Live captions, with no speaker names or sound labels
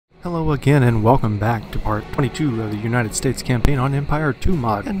Hello again and welcome back to part 22 of the United States campaign on Empire 2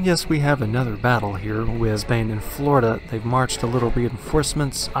 mod. And yes, we have another battle here with Spain and Florida. They've marched a little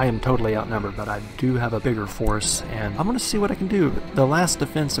reinforcements. I am totally outnumbered, but I do have a bigger force and I'm going to see what I can do. The last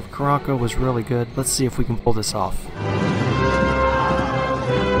defense of Caraco was really good. Let's see if we can pull this off.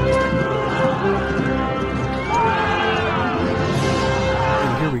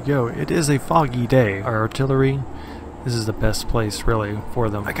 And here we go. It is a foggy day. Our artillery, this is the best place, really, for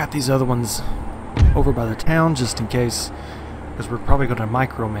them. I got these other ones over by the town, just in case, because we're probably going to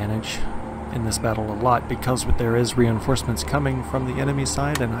micromanage in this battle a lot, because there is reinforcements coming from the enemy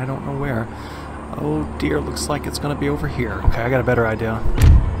side, and I don't know where. Oh dear, looks like it's going to be over here. Okay, I got a better idea.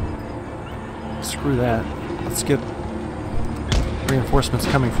 Screw that. Let's get reinforcements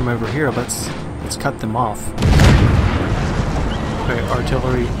coming from over here. Let's cut them off. Okay,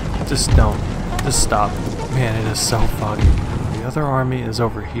 artillery, just don't. Just stop. Man, it is so foggy. The other army is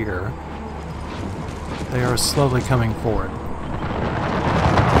over here. They are slowly coming forward.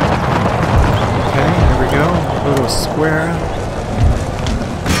 Okay, here we go. Little square.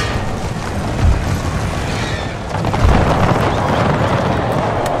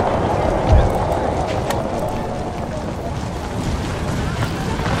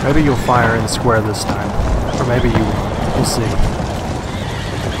 Maybe you'll fire in square this time. Or maybe you won't. We'll see.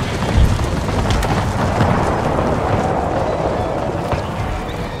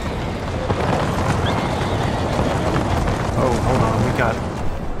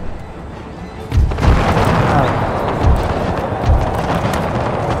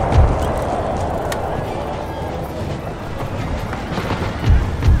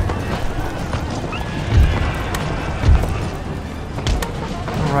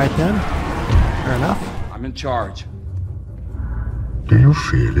 Alright then, fair enough. I'm in charge. Do you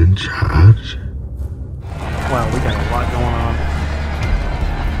feel in charge? Wow, we got a lot going on.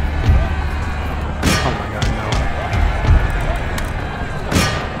 Oh my god, no.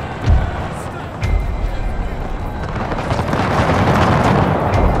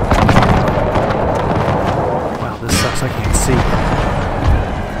 Wow, this sucks, I can't see.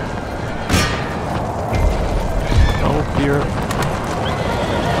 Oh dear.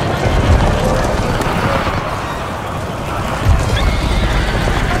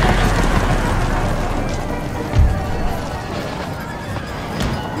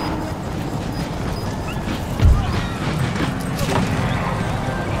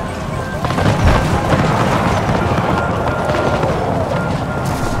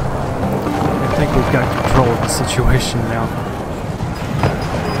 We've got control of the situation now.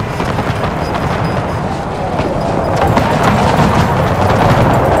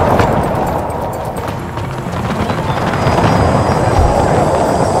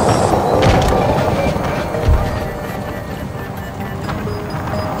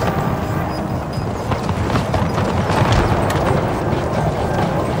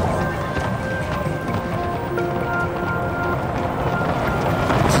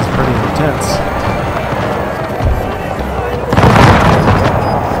 This is pretty intense.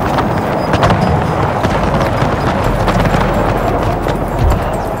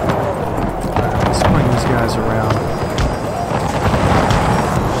 Around.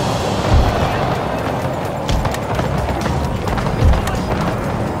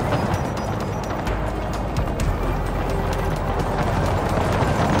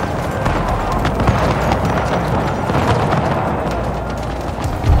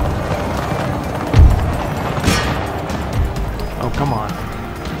 Oh, come on.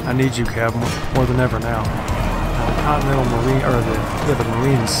 I need you, Cab, more than ever now. The Continental Marine, or the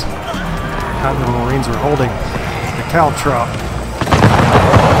Marines. Continental Marines are holding the Caltrop.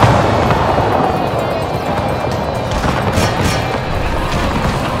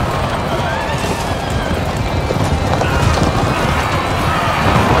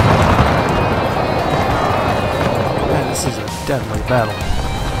 Man, this is a deadly battle.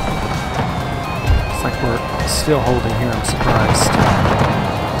 It's like we're still holding here, I'm surprised.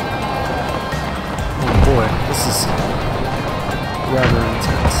 Oh boy, this is rather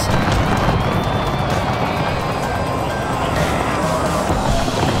intense.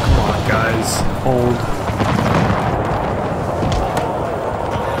 Guys, hold.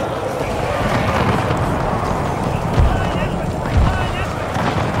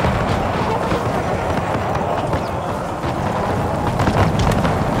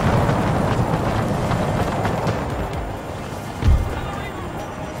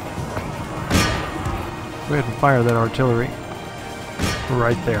 Go ahead and fire that artillery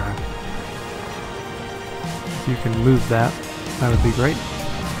right there. If you can move that, that would be great.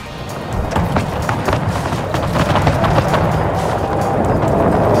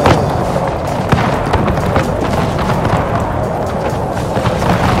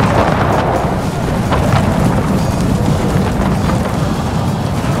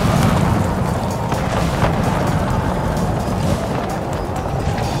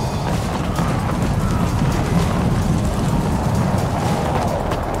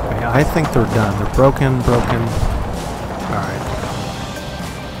 I think they're done. They're broken. Alright.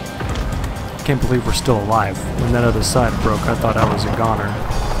 Can't believe we're still alive. When that other side broke, I thought I was a goner.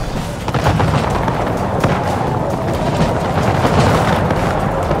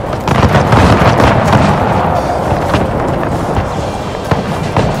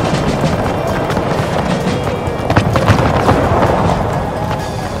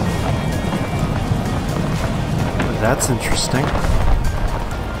 That's interesting.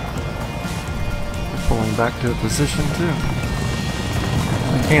 Pulling back to a position too.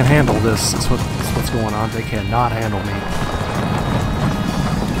 They can't handle this. That's what's going on. They cannot handle me.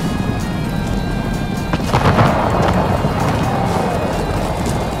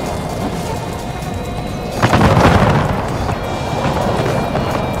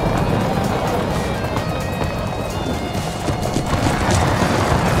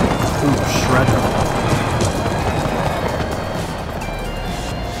 Ooh, shredder.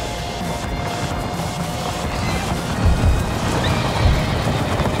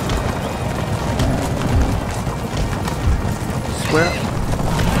 Where?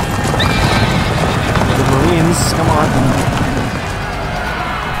 The Marines, come on.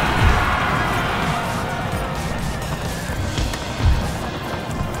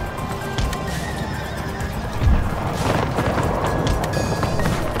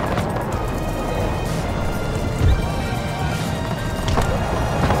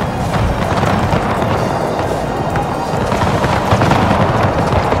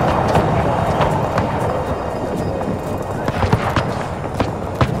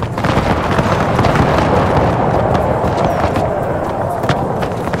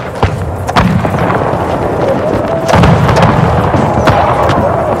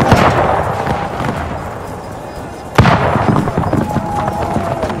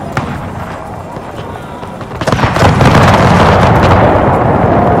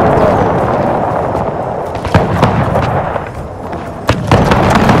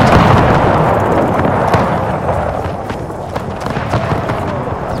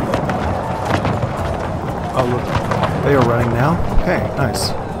 Oh, look. They are running now? Okay,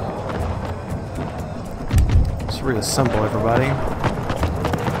 nice. Let's reassemble everybody.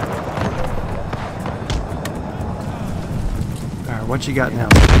 Alright, what you got now?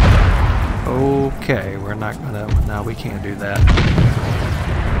 Okay, we're not gonna... No, we can't do that.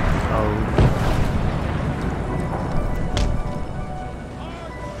 Oh.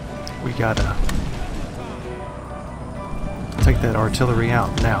 We gotta... take that artillery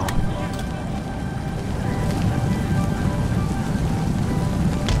out now.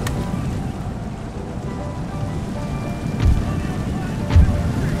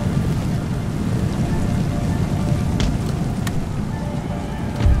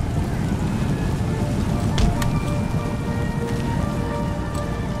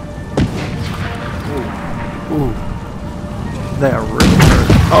 Ooh, that really hurt.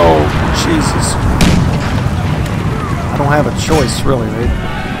 Oh, Jesus. I don't have a choice, really.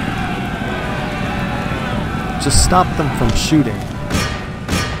 Just stop them from shooting.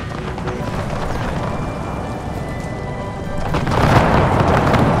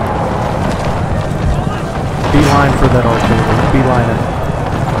 Beeline for that artillery. Beeline it.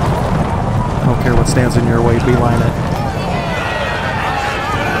 I don't care what stands in your way. Beeline it.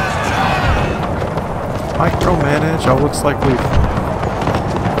 Micromanage. Oh, looks like we've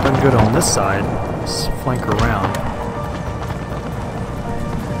done good on this side. Let's flank around.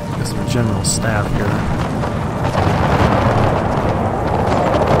 Get some general staff here.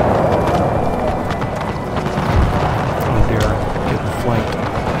 Oh dear, I'm getting flanked.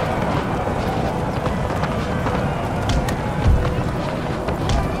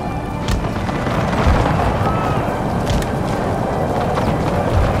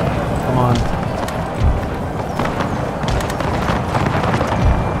 Come on.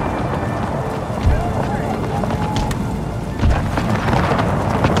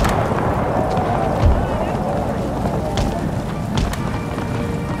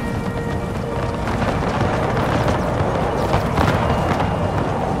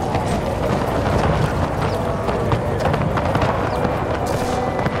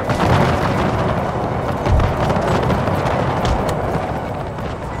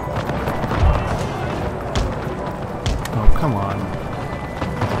 Come on.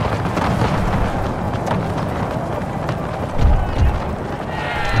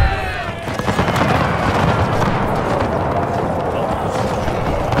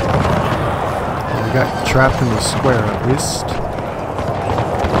 We got trapped in the square at least.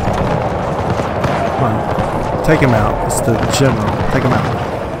 Come on. Take him out. It's the general. Take him out.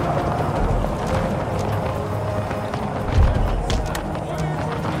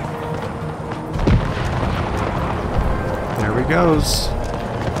 he goes.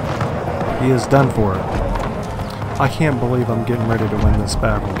 He is done for. I can't believe I'm getting ready to win this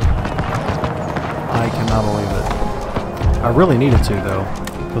battle. I cannot believe it. I really needed to, though,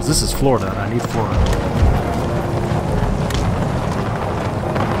 because this is Florida and I need Florida.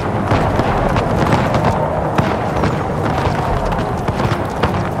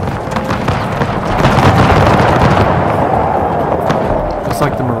 Looks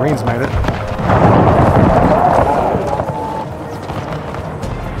like the Marines made it.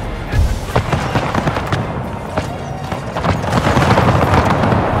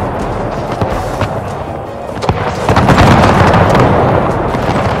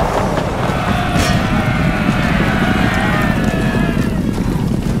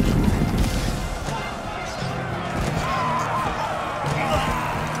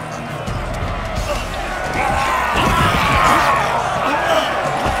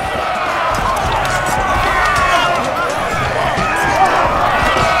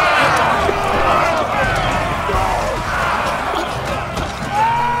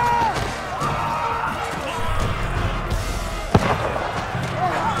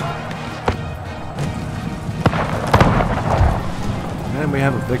 And we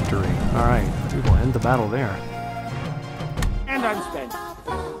have a victory. Alright, we will end the battle there. And I'm spent.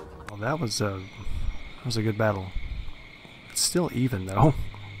 Well, that was a good battle. It's still even though.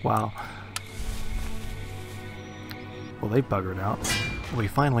 Wow. Well, they buggered out. We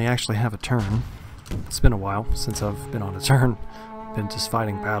finally actually have a turn. It's been a while since I've been on a turn. Been just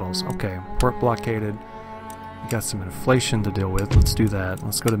fighting battles. Okay, port blockaded. We got some inflation to deal with. Let's do that.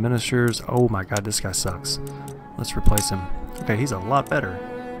 Let's go to ministers. Oh my god, this guy sucks. Let's replace him. Okay, he's a lot better.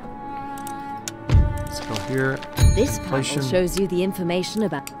 Let's go here. This panel shows you the information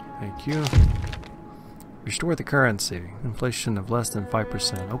about... Thank you. Restore the currency. Inflation of less than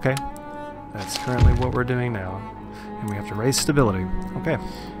 5%. Okay. That's currently what we're doing now. And we have to raise stability. Okay.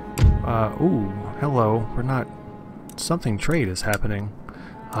 Ooh, hello. We're not... Something trade is happening.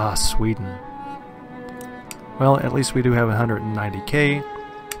 Ah, Sweden. Well, at least we do have 190k.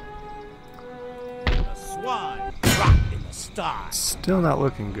 A swine rot in the sty. Still not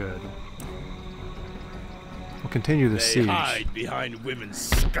looking good. We'll continue the siege. Hide behind women's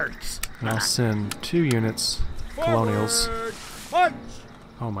skirts. And I'll send 2 units, colonials. Forward, punch.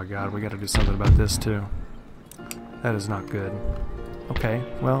 Oh my god, we gotta do something about this too. That is not good. Okay,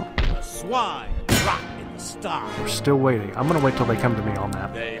 well, A swine rot in the sty. we're still waiting. I'm gonna wait till they come to me on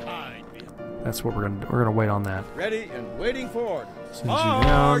that. They hide behind. That's what we're gonna wait on that. Ready and waiting for orders. Send you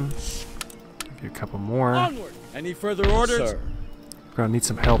down. Give you a couple more. Onward. Any further orders? Sir. We're gonna need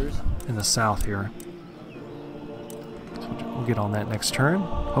some help in the south here. So we'll get on that next turn.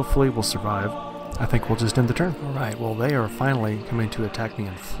 Hopefully we'll survive. I think we'll just end the turn. Alright, well they are finally coming to attack me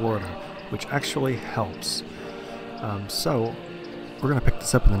in Florida, which actually helps. So, we're going to pick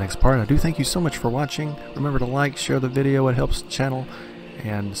this up in the next part. I do thank you so much for watching. Remember to like, share the video, it helps the channel,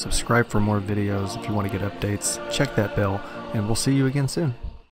 and subscribe for more videos if you want to get updates. Check that bell, and we'll see you again soon.